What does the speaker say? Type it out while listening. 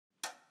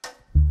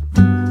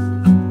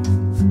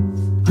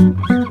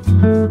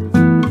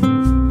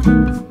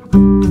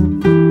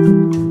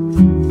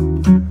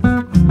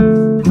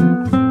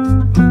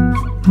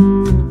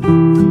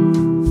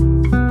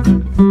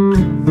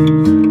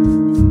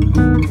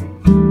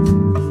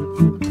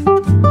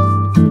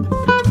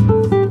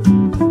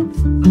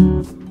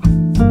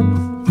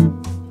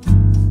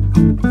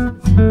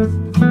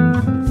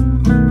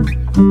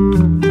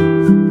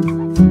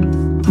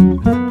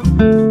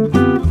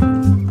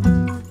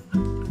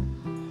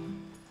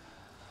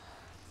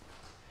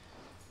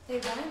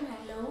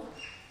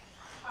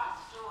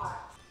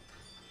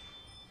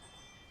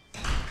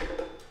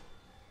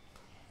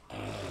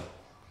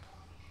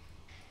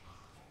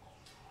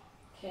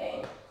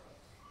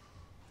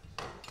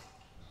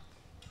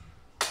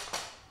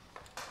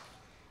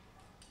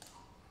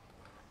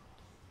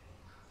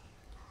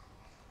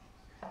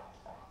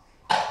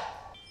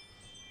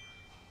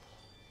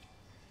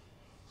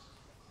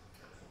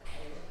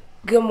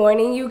Good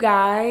morning, you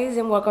guys,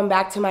 and welcome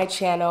back to my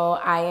channel.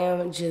 I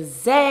am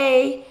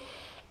𝙿𝚃𝚾,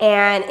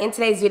 and in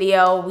today's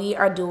video we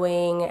are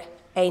doing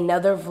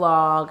another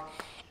vlog,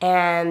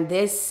 and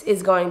this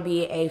is going to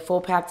be a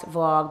full packed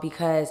vlog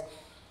because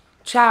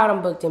child,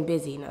 I'm booked and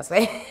busy. You know what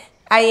I'm saying?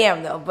 I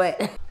am though,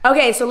 but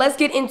okay, so let's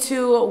get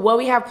into what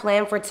we have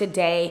planned for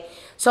today.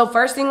 So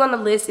first thing on the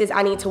list is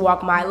I need to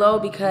walk Milo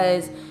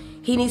because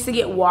he needs to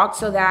get walked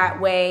so that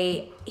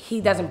way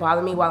he doesn't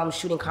bother me while I'm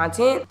shooting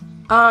content.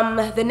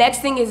 The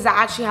next thing is I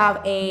actually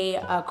have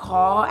a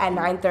call at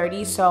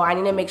 9:30, so I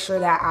need to make sure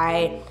that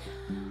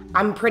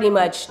I'm pretty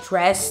much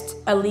dressed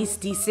at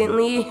least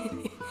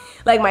decently.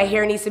 Like my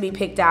hair needs to be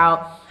picked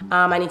out.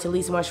 I need to at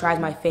least moisturize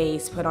my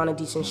face, put on a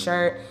decent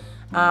shirt,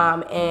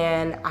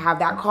 and I have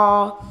that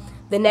call.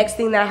 The next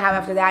thing that I have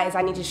after that is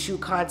I need to shoot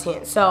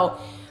content. So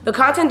the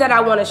content that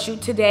I want to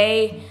shoot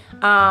today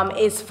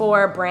is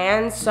for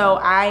brands. So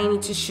I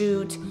need to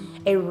shoot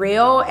a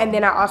reel, and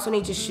then I also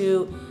need to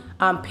shoot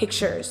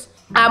pictures.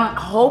 I'm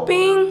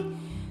hoping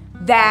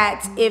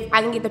that if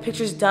I can get the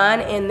pictures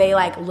done and they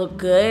like look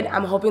good,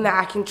 I'm hoping that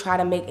I can try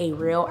to make a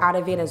reel out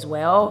of it as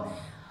well.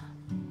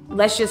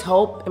 Let's just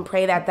hope and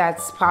pray that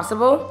that's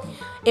possible.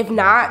 If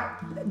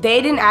not,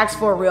 they didn't ask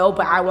for a reel,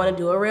 but I want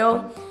to do a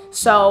reel.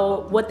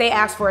 So what they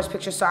asked for is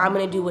pictures, so I'm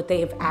going to do what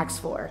they've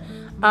asked for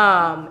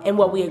and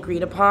what we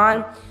agreed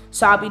upon.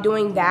 So I'll be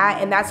doing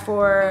that, and that's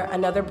for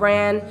another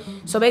brand.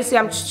 So basically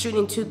I'm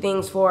shooting two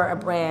things for a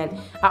brand.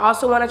 I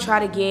also want to try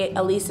to get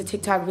at least a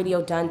TikTok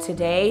video done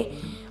today,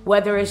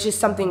 whether it's just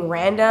something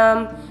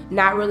random,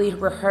 not really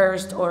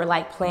rehearsed or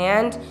like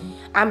planned.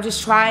 I'm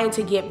just trying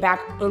to get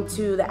back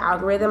into the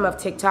algorithm of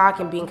TikTok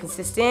and being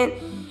consistent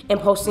and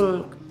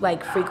posting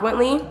like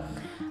frequently.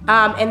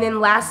 And then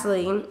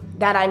lastly,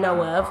 that I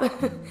know of,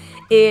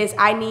 is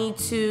I need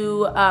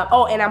to,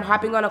 oh, and I'm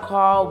hopping on a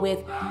call with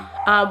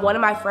one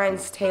of my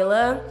friends,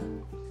 𝙿𝚃𝚾,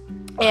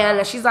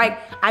 and she's like,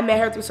 I met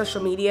her through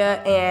social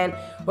media, and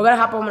we're gonna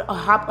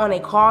hop on a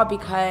call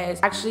because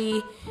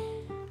actually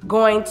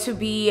going to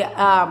be,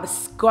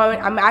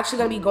 I'm actually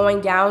gonna be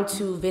going down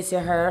to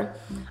visit her,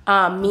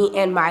 me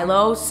and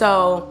Milo,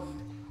 so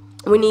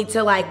we need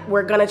to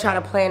we're gonna try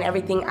to plan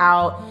everything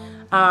out,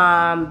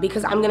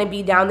 because I'm gonna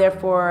be down there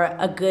for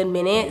a good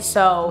minute.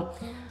 So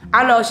I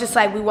don't know, it's just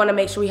like we want to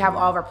make sure we have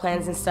all of our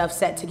plans and stuff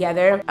set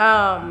together.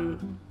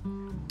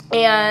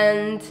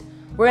 And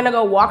we're gonna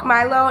go walk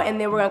Milo,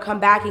 and then we're gonna come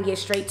back and get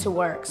straight to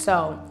work.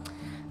 So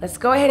let's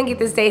go ahead and get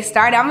this day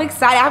started. I'm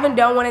excited. I haven't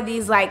done one of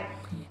these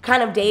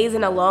kind of days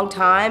in a long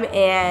time,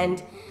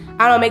 and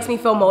I don't know, it makes me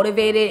feel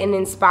motivated and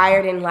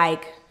inspired and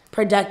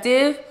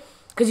productive,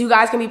 because you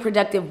guys can be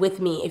productive with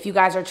me if you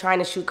guys are trying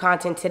to shoot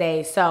content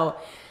today. So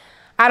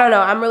I don't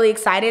know, I'm really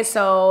excited,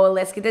 so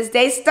let's get this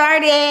day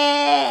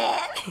started.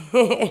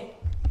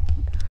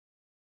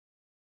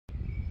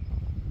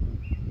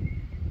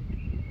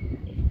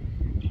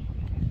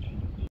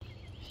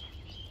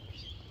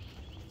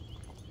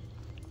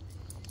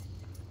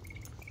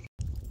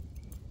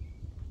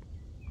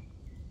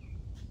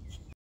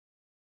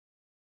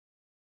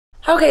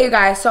 Okay, you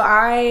guys, so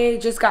I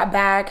just got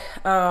back,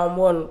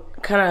 well,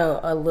 kind of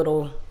a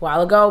little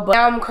while ago, but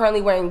now I'm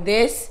currently wearing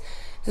this.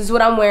 This is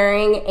what I'm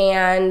wearing,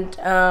 and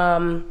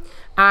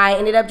I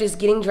ended up just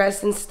getting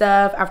dressed and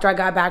stuff after I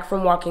got back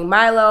from walking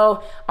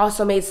Milo.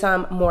 Also made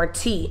some more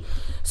tea.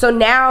 So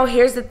now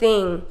here's the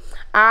thing.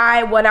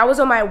 When I was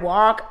on my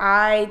walk,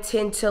 I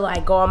tend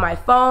to go on my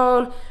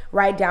phone,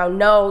 write down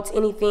notes,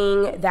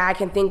 anything that I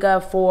can think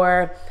of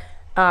for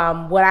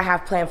what I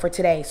have planned for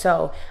today.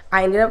 So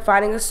I ended up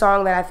finding a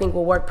song that I think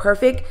will work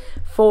perfect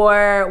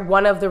for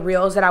one of the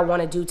reels that I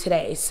want to do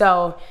today.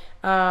 So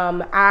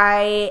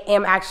I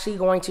am actually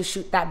going to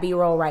shoot that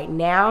B-roll right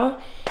now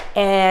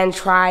and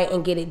try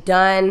and get it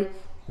done.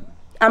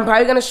 I'm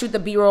probably going to shoot the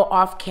B-roll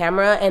off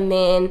camera, and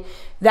then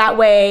that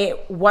way,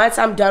 once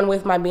I'm done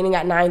with my meeting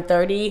at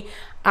 9:30,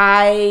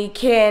 I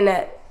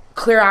can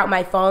clear out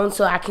my phone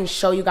so I can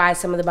show you guys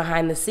some of the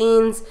behind the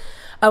scenes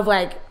of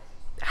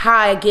how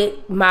I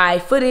get my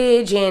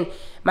footage and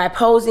my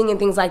posing and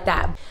things like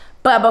that.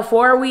 But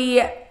before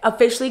we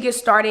officially get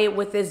started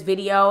with this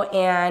video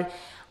and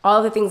all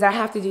of the things that I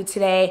have to do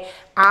today,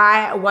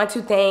 I want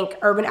to thank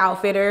Urban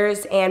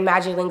Outfitters and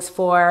Magic Links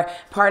for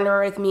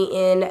partnering with me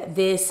in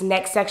this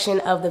next section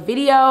of the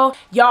video.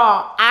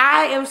 Y'all,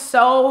 I am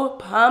so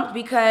pumped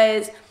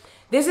because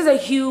this is a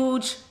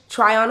huge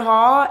try-on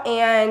haul,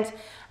 and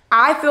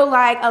I feel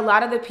like a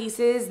lot of the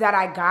pieces that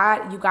I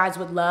got, you guys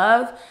would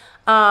love.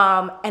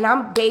 And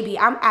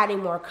I'm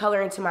adding more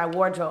color into my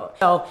wardrobe.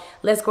 So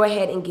let's go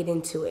ahead and get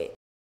into it.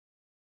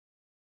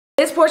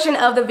 This portion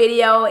of the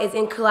video is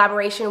in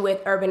collaboration with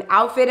Urban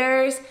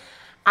Outfitters.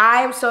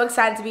 I am so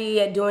excited to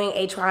be doing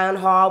a try-on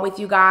haul with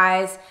you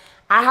guys.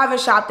 I haven't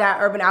shopped at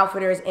Urban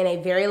Outfitters in a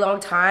very long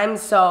time,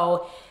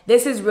 so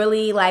this is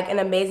really an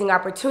amazing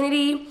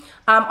opportunity.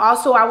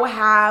 Also, I will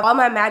have all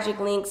my magic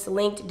links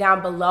linked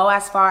down below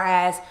as far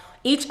as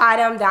each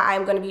item that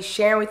I'm going to be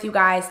sharing with you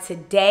guys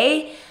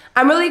today.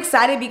 I'm really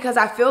excited because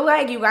I feel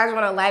like you guys are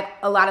going to like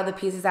a lot of the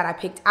pieces that I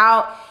picked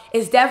out.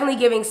 It's definitely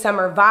giving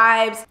summer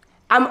vibes.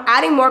 I'm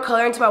adding more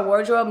color into my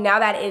wardrobe now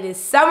that it is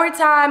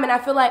summertime, and I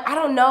feel like, I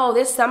don't know,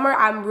 this summer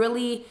I'm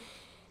really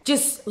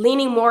just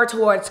leaning more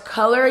towards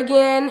color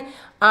again.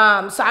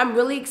 So I'm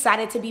really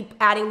excited to be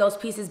adding those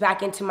pieces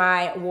back into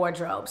my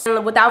wardrobes.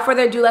 And without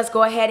further ado, let's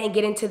go ahead and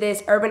get into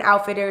this Urban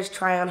Outfitters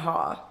try-on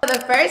haul. So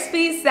the first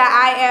piece that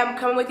I am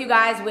coming with you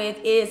guys with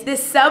is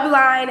this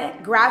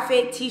Sublime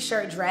graphic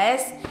t-shirt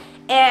dress.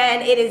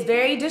 And it is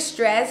very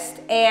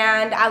distressed,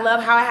 and I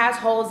love how it has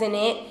holes in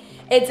it.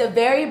 It's a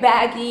very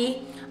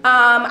baggy.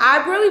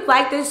 I really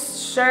like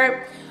this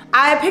shirt.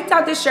 I picked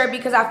out this shirt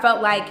because I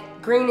felt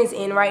like green is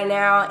in right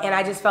now, and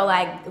I just felt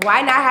like,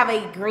 why not have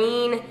a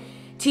green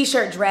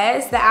t-shirt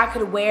dress that I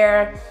could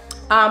wear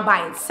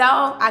by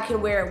itself. I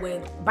can wear it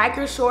with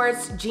biker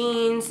shorts,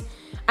 jeans.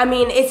 I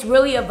mean, it's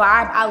really a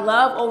vibe. I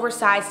love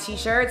oversized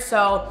t-shirts,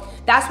 so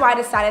that's why I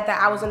decided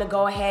that I was gonna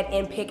go ahead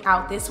and pick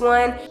out this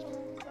one.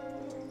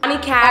 Johnny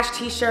Cash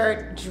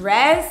t-shirt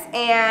dress,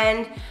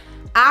 and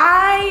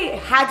I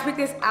had to pick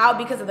this out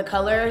because of the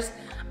colors.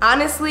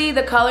 Honestly,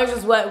 the colors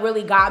is what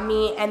really got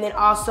me, and then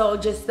also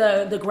just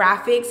the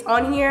graphics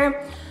on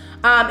here.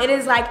 It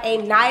is like a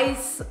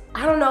nice,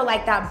 I don't know,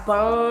 like that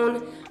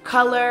bone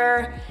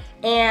color,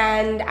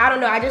 and I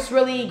don't know, I just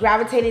really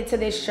gravitated to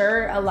this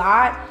shirt a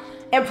lot.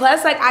 And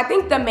plus, like, I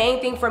think the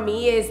main thing for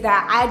me is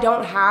that I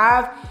don't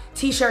have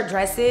t-shirt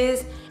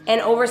dresses and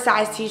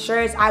oversized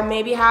t-shirts. I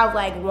maybe have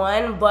like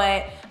one,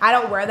 but I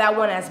don't wear that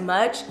one as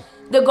much.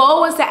 The goal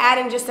was to add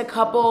in just a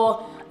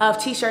couple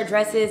of t-shirt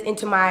dresses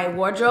into my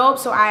wardrobe,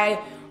 so I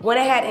went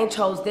ahead and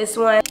chose this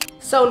one.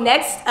 So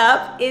next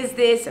up is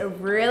this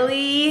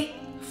really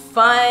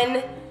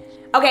fun,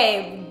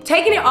 okay,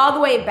 taking it all the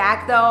way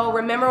back though,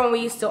 remember when we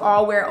used to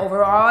all wear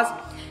overalls?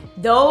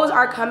 Those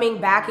are coming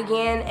back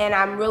again, and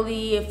I'm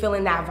really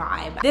feeling that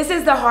vibe. This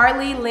is the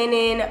Harley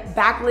linen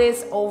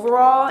backless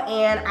overall,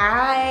 and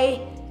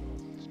I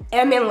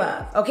am in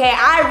love, okay?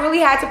 I really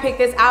had to pick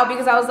this out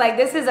because I was like,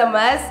 this is a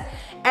must.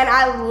 And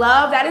I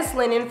love that it's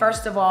linen,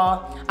 first of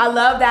all. I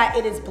love that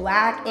it is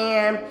black,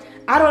 and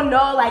I don't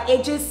know, like,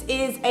 it just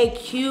is a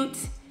cute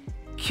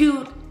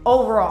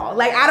overall.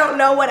 Like, I don't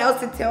know what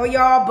else to tell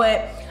y'all,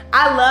 but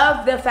I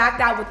love the fact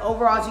that with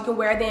overalls, you can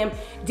wear them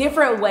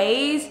different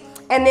ways.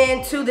 And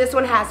then too, this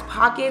one has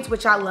pockets,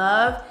 which I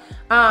love,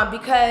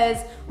 because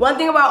one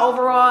thing about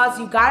overalls,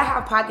 you gotta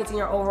have pockets in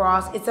your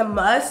overalls. It's a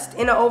must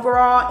in an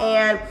overall,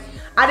 and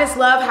I just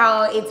love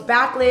how it's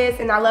backless,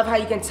 and I love how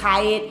you can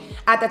tie it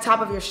at the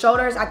top of your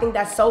shoulders. I think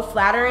that's so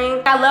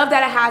flattering. I love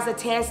that it has a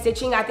tan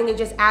stitching. I think it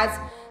just adds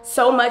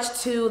so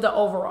much to the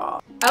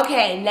overall.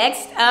 Okay,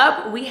 next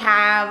up we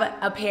have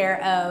a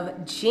pair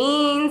of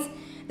jeans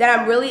that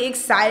I'm really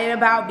excited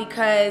about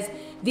because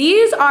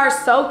these are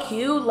so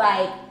cute.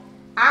 Like,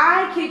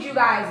 I kid you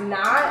guys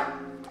not,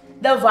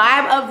 the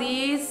vibe of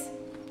these,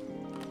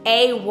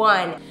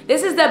 A1.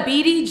 This is the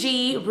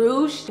BDG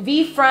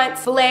V front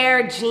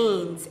flare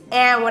jeans,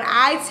 and when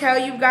I tell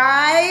you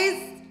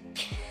guys,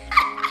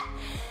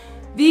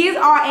 these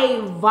are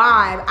a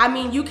vibe. I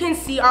mean, you can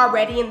see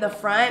already in the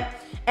front,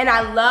 and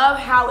I love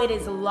how it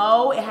is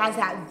low. It has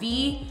that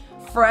V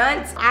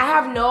front. I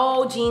have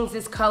no jeans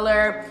this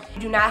color. I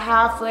do not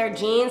have flare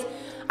jeans.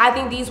 I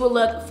think these will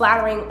look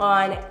flattering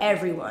on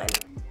everyone.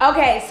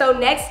 Okay, so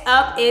next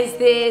up is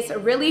this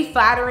really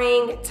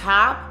flattering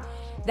top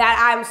that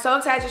I'm so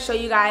excited to show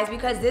you guys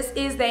because this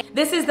is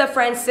the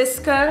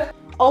Francesca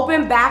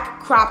open back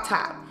crop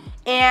top.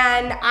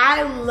 And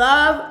I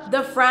love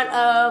the front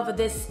of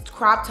this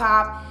crop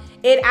top.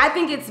 I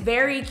think it's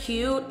very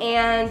cute,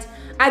 and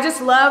I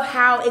just love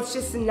how it's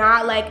just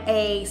not like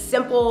a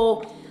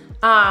simple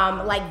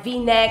like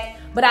V-neck,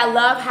 but I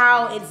love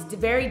how it's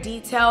very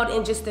detailed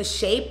in just the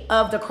shape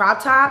of the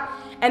crop top.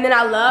 And then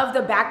I love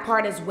the back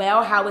part as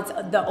well, how it's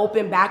the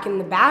open back in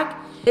the back.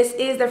 This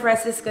is the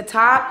Francesca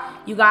top.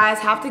 You guys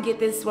have to get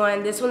this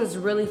one. This one is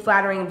really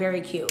flattering and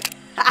very cute.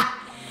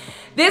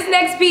 This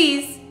next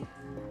piece,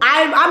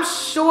 I'm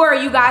sure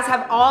you guys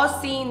have all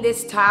seen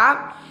this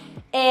top,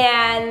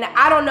 and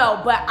I don't know,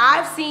 but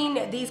I've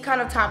seen these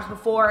kind of tops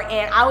before,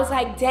 and I was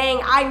like,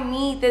 dang, I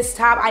need this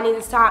top, I need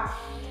this top.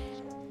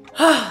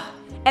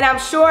 And I'm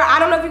sure, I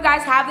don't know if you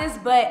guys have this,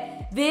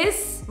 but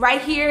this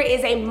right here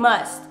is a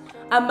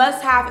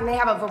must-have, and they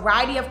have a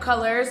variety of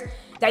colors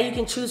that you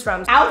can choose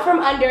from. Out from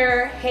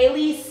under,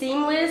 Hailey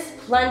seamless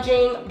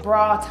plunging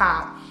bra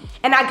top.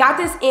 And I got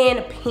this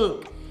in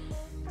pink.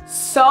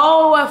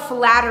 So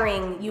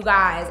flattering, you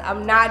guys,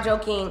 I'm not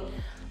joking.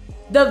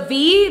 The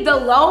V, the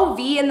low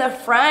V in the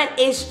front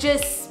is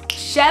just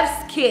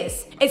chef's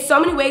kiss. It's so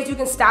many ways you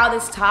can style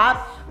this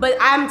top, but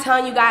I'm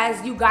telling you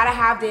guys, you gotta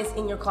have this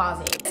in your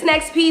closet. This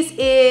next piece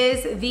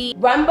is the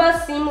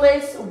Rumba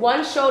seamless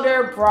one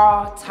shoulder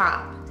bra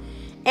top.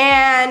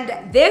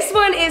 And this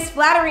one is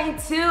flattering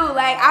too.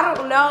 Like, I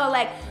don't know,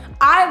 like,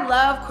 I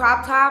love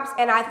crop tops,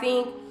 and I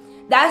think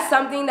that's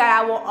something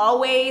that I will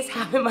always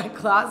have in my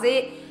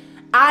closet.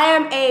 I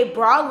am a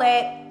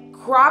bralette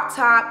crop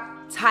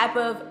top type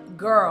of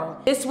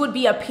girl. This would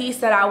be a piece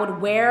that I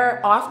would wear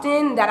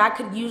often, that I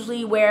could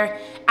usually wear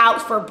out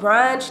for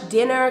brunch,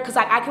 dinner, because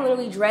like I can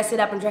literally dress it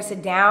up and dress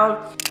it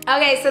down.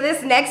 Okay, so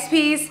this next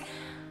piece,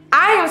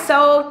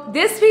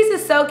 this piece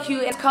is so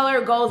cute. Its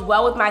color goes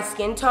well with my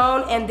skin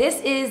tone, and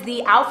this is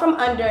the Out From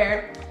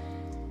Under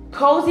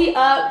Cozy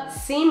Up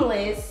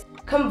Seamless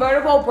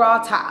Convertible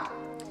Bra Top.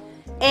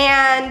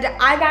 And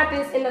I got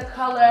this in the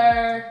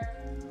color,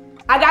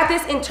 I got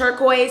this in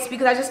turquoise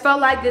because I just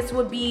felt like this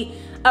would be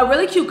a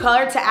really cute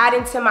color to add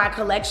into my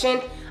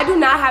collection. I do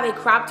not have a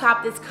crop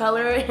top this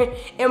color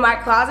in my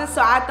closet,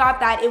 so I thought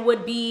that it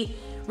would be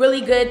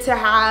really good to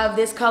have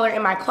this color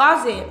in my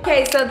closet.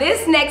 Okay, so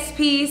this next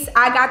piece,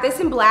 I got this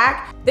in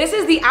black. This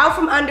is the Out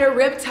From Under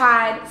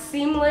Riptide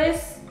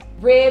Seamless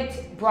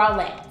Ribbed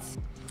Bralette.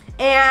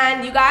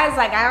 And you guys,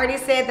 like I already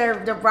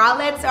said, the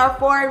bralettes are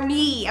for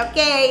me,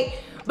 okay?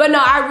 But no,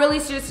 I really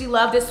seriously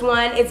love this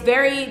one.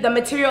 The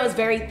material is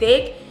very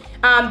thick.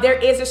 There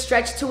is a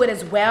stretch to it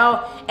as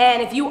well.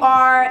 And if you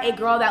are a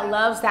girl that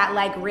loves that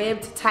like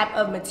ribbed type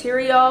of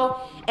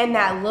material and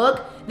that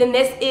look, then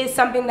this is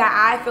something that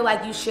I feel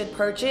like you should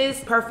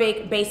purchase.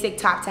 Perfect basic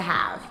top to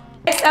have.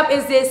 Next up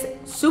is this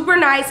super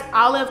nice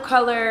olive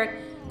colored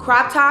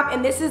crop top.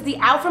 And this is the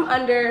Out From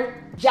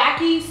Under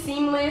Jackie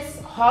Seamless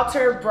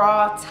Halter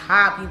Bra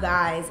Top, you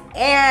guys.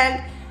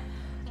 And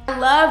I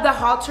love the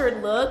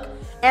haltered look.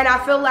 And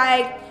I feel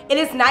like it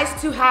is nice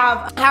to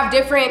have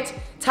different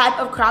type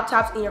of crop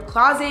tops in your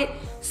closet.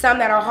 Some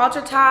that are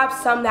halter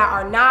tops, some that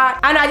are not.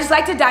 And I just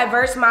like to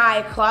diverse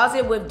my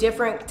closet with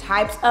different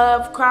types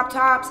of crop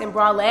tops and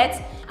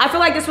bralettes. I feel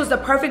like this was the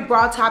perfect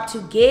bra top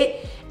to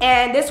get.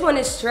 And this one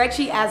is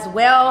stretchy as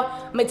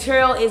well.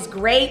 Material is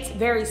great,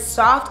 very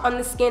soft on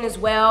the skin as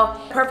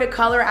well. Perfect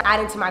color I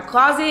add into my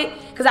closet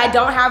because I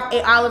don't have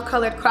a olive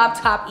colored crop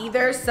top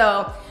either.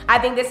 So I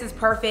think this is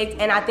perfect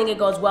and I think it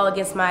goes well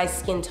against my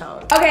skin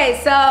tone.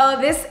 Okay, so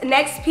this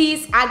next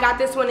piece, I got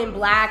this one in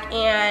black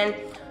and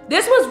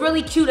this was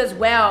really cute as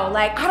well.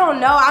 Like, I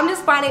don't know, I'm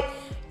just finding,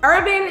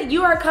 Urban,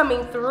 you are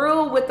coming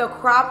through with the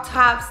crop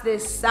tops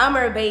this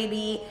summer,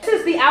 baby. This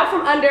is the Out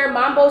From Under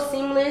Mambo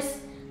Seamless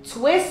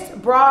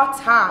Twist Bra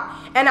Top.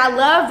 And I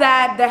love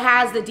that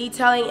has the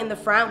detailing in the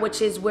front,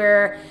 which is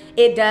where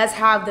it does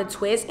have the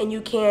twist, and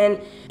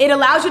it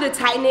allows you to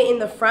tighten it in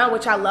the front,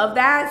 which I love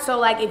that. So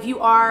like if you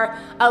are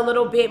a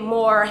little bit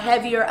more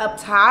heavier up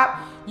top,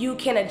 you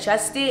can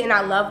adjust it, and I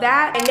love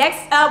that. And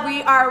next up,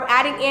 we are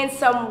adding in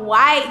some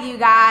white, you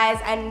guys,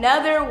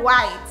 another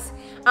white.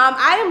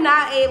 I am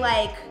not a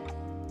like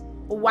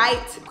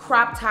white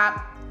crop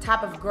top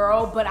type of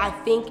girl, but I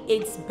think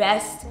it's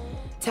best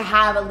to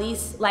have at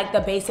least like the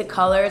basic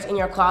colors in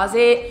your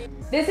closet.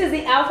 This is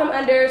the Out From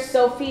Under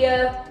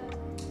Zofia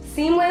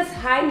Seamless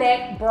High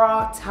Neck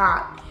Bra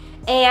Top.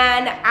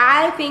 And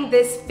I think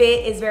this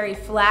fit is very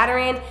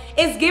flattering.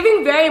 It's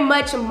giving very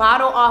much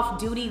model off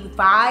duty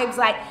vibes.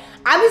 Like,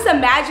 I'm just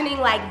imagining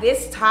like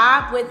this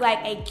top with like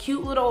a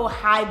cute little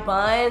high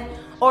bun,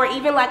 or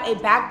even like a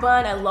back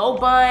bun, a low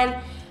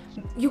bun.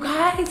 You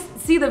guys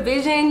see the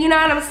vision, you know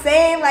what I'm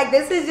saying? Like,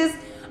 this is just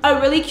a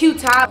really cute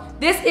top.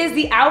 This is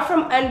the Out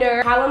From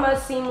Under Paloma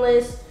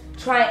Seamless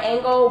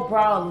Triangle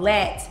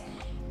Bralette.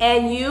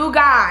 And you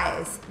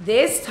guys,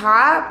 this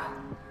top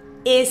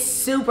is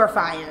super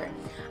fire.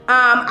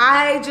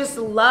 I just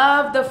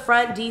love the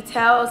front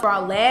details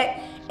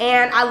bralette,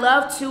 and I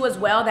love too as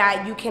well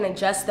that you can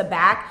adjust the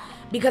back,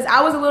 because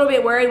I was a little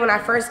bit worried when I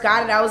first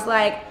got it. I was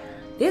like,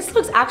 this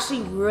looks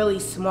actually really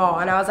small,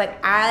 and I was like,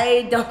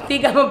 I don't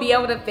think I'm gonna be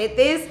able to fit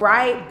this,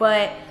 right?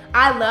 But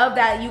I love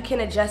that you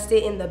can adjust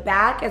it in the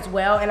back as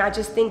well, and I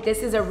just think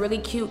this is a really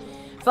cute,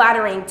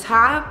 flattering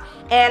top.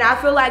 And I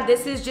feel like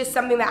this is just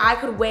something that I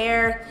could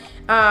wear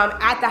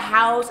at the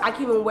house. I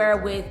can even wear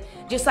it with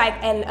just like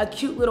a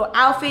cute little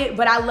outfit,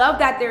 but I love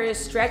that there is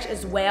stretch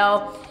as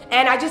well.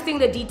 And I just think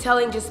the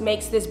detailing just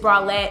makes this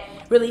bralette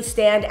really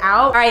stand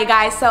out. All right,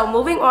 guys, so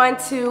moving on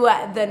to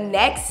the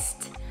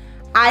next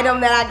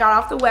item that I got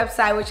off the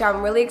website, which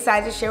I'm really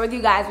excited to share with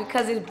you guys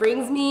because it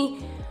brings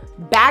me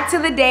back to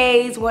the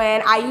days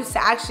when I used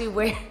to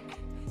actually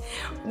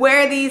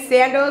wear these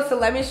sandals. So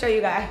let me show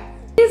you guys.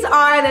 These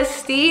are the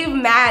Steve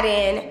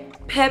Madden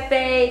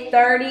Pepe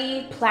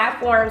 30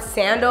 platform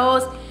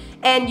sandals.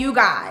 And you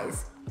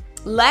guys,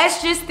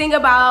 let's just think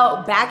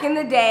about back in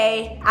the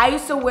day. I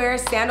used to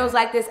sandals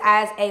like this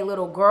as a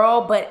little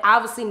girl, but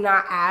obviously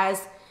not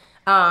as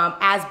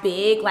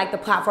big. Like, the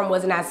platform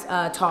wasn't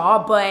as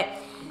tall, but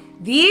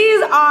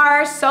these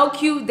are so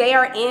cute. They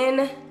are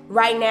in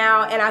right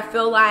now, and I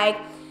feel like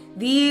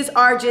these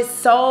are just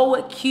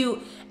so cute.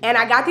 And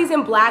I got these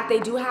in black. They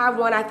do have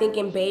one, I think,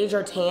 in beige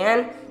or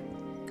tan,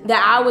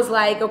 that I was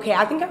like, okay,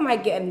 I think I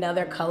might get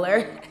another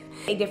color,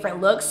 a different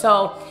look.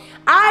 So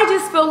I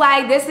just feel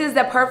like this is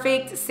the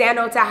perfect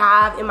sandal to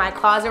have in my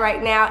closet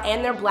right now,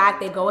 and they're black.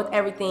 They go with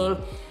everything.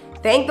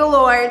 Thank the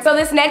Lord. So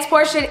this next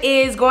portion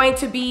is going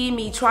to be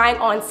me trying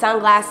on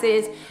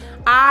sunglasses.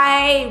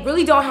 I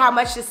really don't have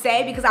much to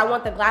say because I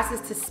want the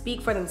glasses to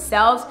speak for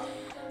themselves.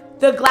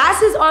 The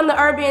glasses on the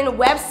Urban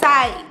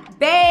website,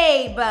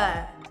 baby,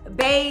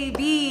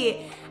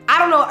 I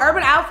don't know,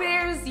 Urban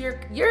Outfitters,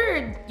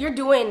 you're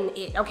doing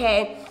it,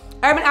 okay?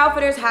 Urban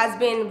Outfitters has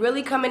been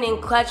really coming in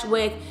clutch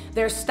with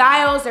their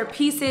styles, their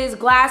pieces,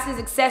 glasses,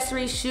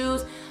 accessories,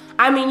 shoes.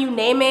 I mean, you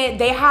name it.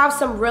 They have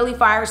some really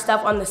fire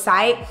stuff on the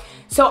site.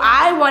 So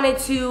I wanted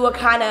to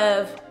kind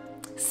of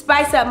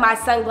spice up my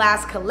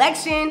sunglass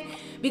collection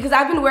because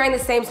I've been wearing the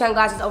same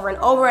sunglasses over and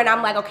over, and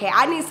I'm like, okay,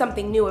 I need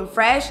something new and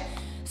fresh.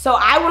 So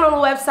I went on the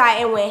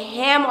website and went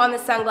ham on the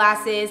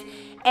sunglasses,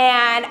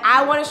 and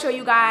I want to show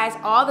you guys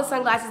all the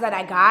sunglasses that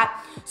I got.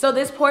 So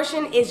this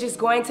portion is just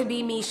going to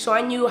be me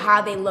showing you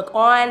how they look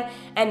on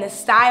and the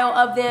style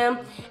of them.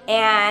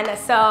 And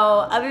so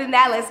other than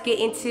that, let's get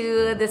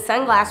into the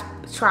sunglass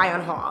try on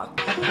haul.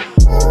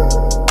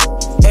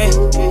 Hey,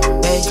 hey,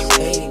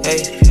 hey, hey,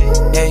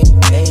 hey,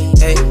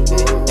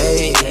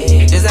 hey,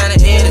 hey.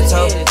 Designer head to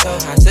toe,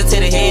 I sit to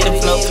the head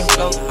and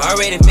float.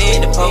 Already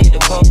made the poke,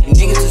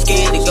 niggas too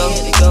scared to go.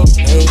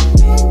 Hey,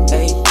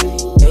 hey,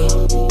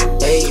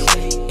 hey,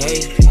 hey,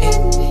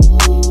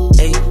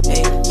 hey,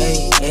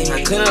 hey, hey.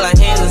 I couldn't like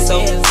hands and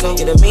so.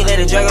 Get a mean let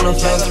it drag on the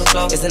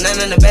floor. It's a 9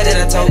 in the bed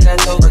that I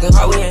told. Working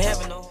hard, we ain't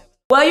having no.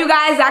 Well, you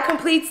guys, that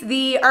completes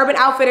the Urban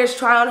Outfitters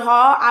try-on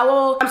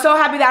haul. I'm so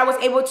happy that I was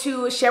able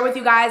to share with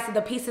you guys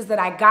the pieces that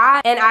I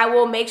got, and I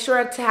will make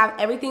sure to have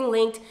everything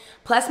linked,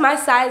 plus my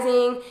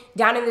sizing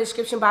down in the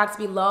description box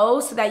below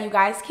so that you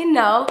guys can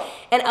know.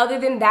 And other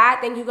than that,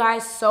 thank you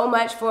guys so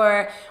much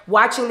for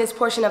watching this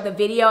portion of the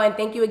video, and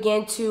thank you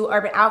again to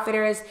Urban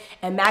Outfitters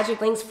and Magic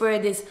Links for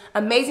this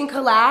amazing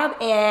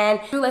collab, and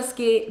let's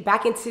get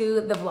back into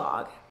the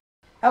vlog.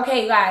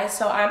 Okay, you guys,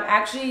 so I'm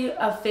actually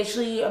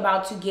officially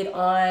about to get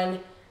on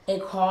a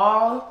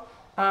call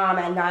at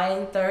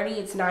 9:30.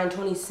 It's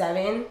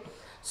 9:27.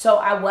 So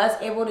I was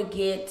able to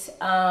get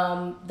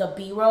the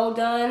B-roll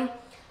done,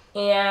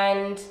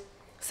 and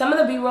some of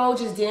the B-roll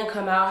just didn't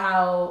come out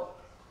how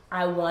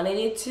I wanted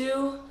it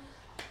to.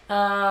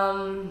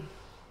 But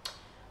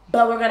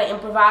we're gonna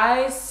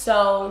improvise.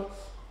 So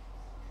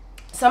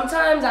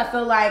sometimes I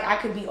feel like I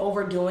could be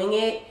overdoing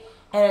it,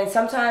 and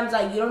sometimes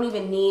like you don't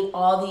even need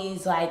all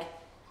these like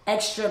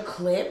extra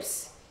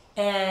clips,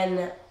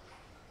 and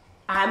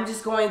I'm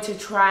just going to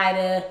try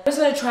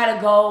to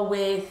go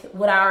with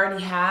what I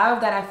already have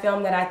that I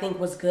filmed that I think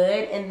was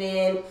good, and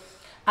then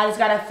I just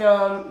gotta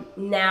film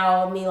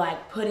now me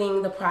like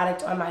putting the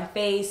product on my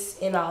face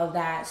and all of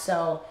that.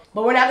 So,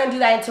 but we're not gonna do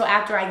that until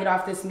after I get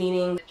off this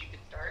meeting. You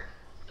can start.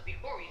 So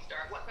before we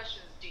start, what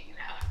questions do you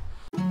have?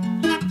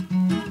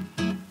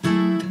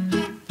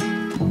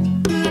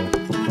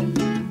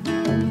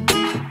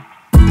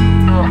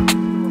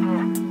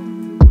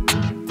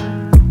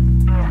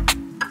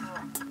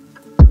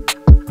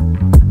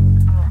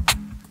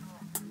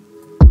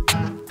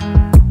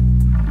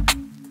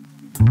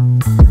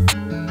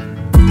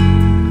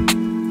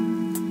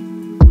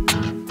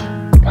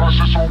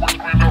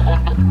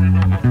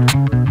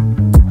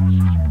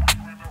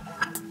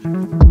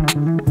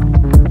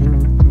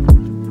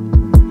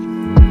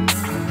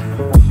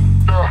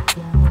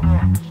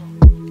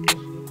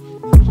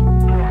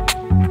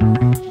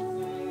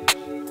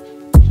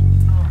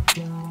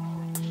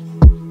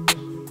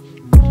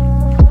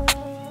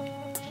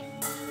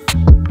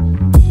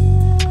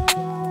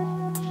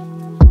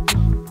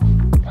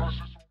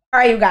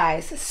 Alright, you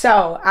guys,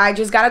 so I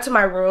just got into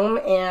my room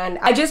and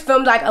I just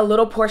filmed like a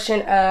little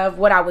portion of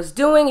what I was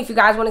doing. If you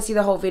guys want to see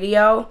the whole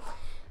video,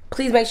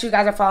 please make sure you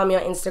guys are following me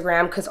on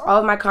Instagram because all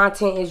of my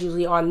content is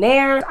usually on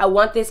there. I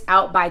want this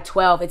out by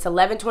 12. It's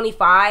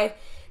 11:25.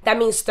 That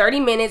means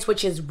 30 minutes,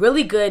 which is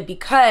really good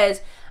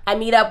because I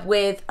meet up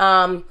with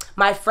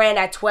my friend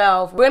at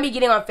 12. We're going to be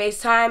getting on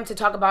FaceTime to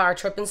talk about our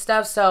trip and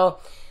stuff. So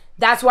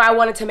that's why I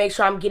wanted to make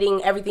sure I'm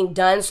getting everything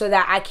done so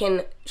that I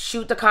can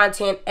shoot the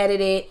content, edit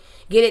it,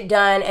 get it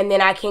done, and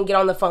then I can get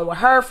on the phone with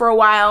her for a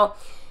while.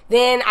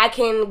 Then I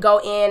can go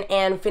in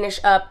and finish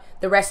up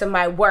the rest of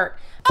my work.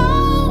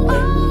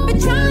 Oh,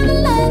 been trying to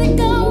let it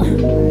go,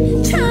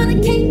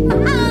 trying to keep my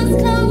eyes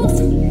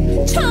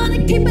closed, trying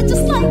to keep it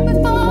just like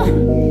before.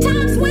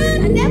 Times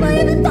when I never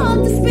even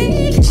thought to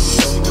speak.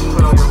 Say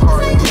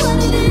what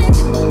it is.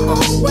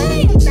 Oh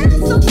wait, that's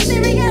so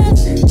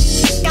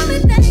serious. Got me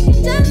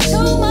thinking just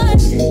too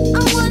much.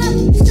 I wanna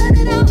shut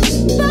it out,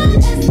 but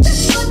it's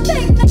this one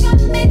thing that got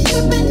me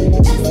tripping.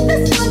 It's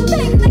this one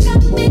thing that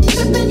got me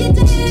tripping. You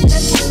did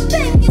this one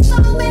thing, you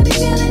saw me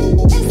feeling.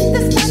 It's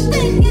this one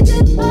thing you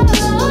did.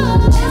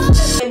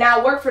 And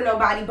not work for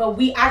nobody, but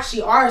we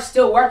actually are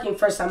still working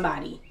for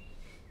somebody.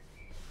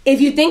 If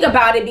you think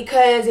about it,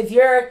 because if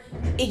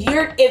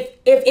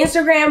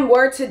Instagram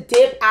were to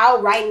dip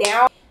out right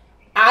now,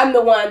 I'm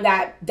the one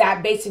that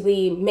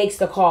basically makes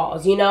the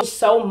calls, you know?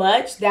 So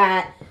much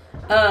that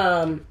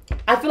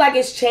I feel like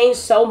it's changed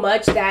so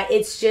much that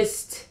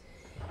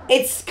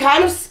it's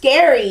kind of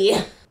scary.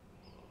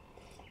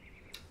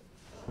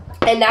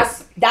 And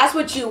that's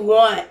what you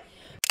want.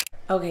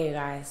 Okay, you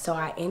guys, so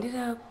I ended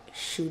up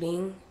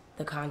shooting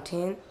the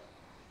content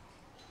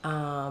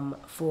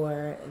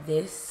for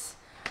this,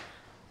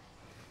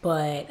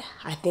 but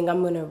I think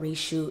I'm gonna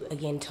reshoot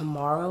again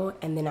tomorrow,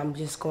 and then I'm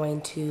just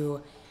going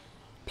to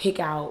pick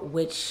out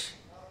which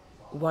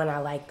one I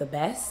like the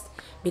best,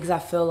 because I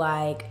feel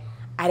like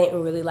I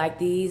didn't really like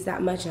these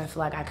that much, and I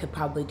feel like I could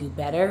probably do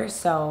better.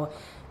 So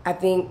I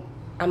think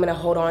I'm gonna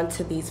hold on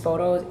to these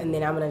photos, and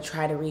then I'm gonna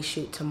try to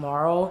reshoot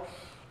tomorrow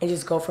and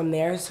just go from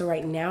there. So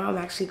right now I'm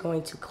actually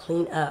going to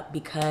clean up,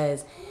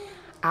 because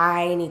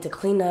I need to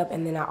clean up,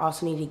 and then I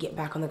also need to get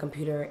back on the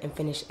computer and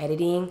finish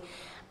editing.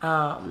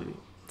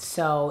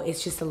 So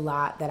it's just a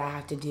lot that I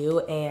have to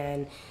do,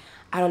 and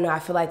I don't know, I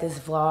feel like this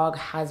vlog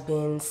has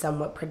been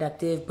somewhat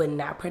productive, but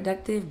not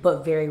productive,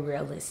 but very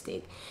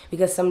realistic,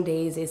 because some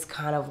days it's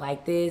kind of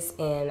like this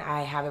and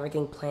I have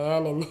everything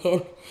planned, and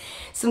then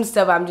some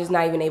stuff I'm just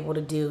not even able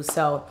to do.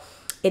 So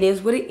it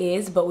is what it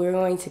is, but we're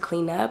going to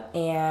clean up,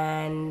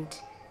 and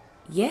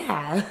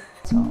yeah.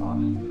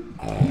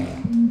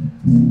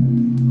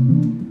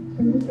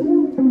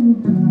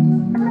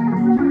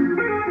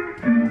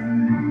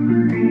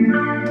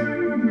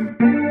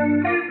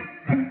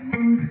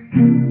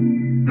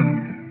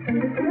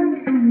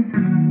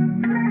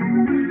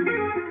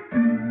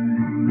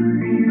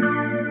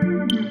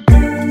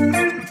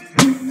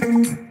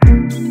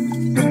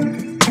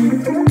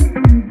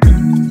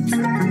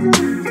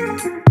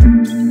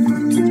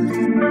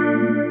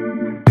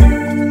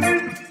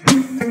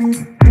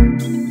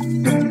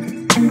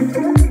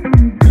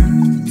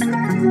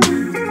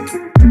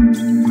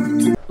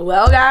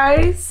 Well,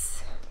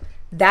 guys,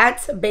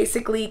 that's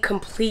basically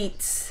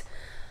completes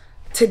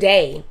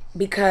today,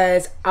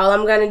 because all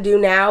I'm gonna do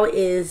now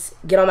is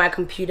get on my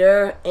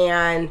computer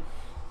and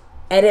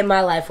edit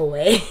my life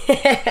away.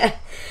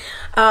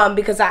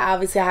 Because I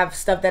obviously have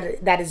stuff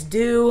that is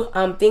due,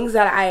 things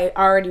that I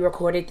already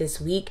recorded this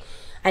week.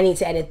 I need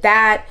to edit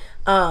that.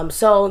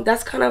 So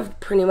that's kind of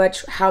pretty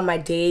much how my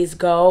days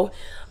go.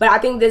 But I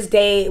think this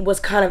day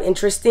was kind of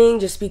interesting,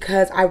 just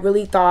because I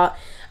really thought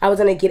I was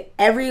gonna get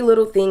every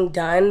little thing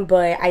done,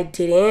 but I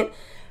didn't.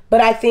 But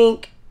I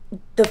think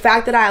the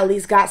fact that I at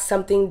least got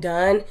something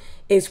done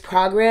is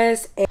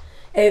progress. And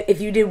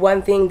if you did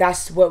one thing,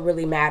 that's what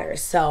really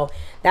matters. So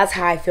that's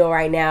how I feel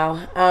right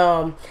now.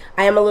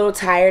 I am a little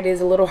tired,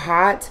 it's a little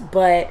hot,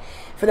 but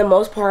for the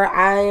most part,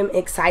 I am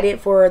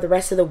excited for the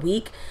rest of the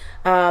week.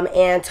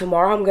 And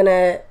tomorrow I'm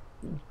gonna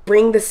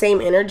bring the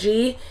same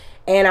energy,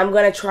 and I'm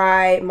gonna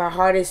try my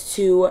hardest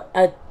to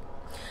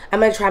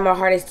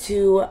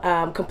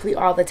complete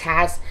all the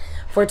tasks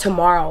for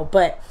tomorrow.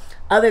 But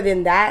other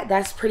than that,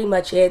 that's pretty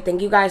much it.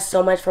 Thank you guys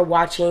so much for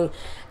watching.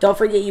 Don't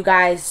forget, you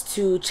guys,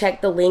 to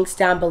check the links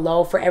down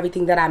below for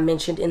everything that I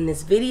mentioned in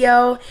this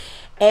video.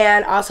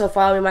 And also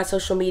follow me on my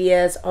social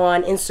medias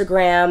on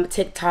Instagram,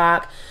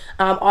 TikTok.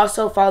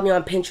 Also follow me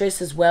on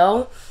Pinterest as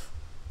well.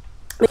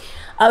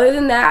 Other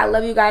than that, I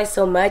love you guys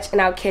so much, and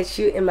I'll catch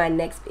you in my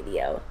next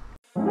video.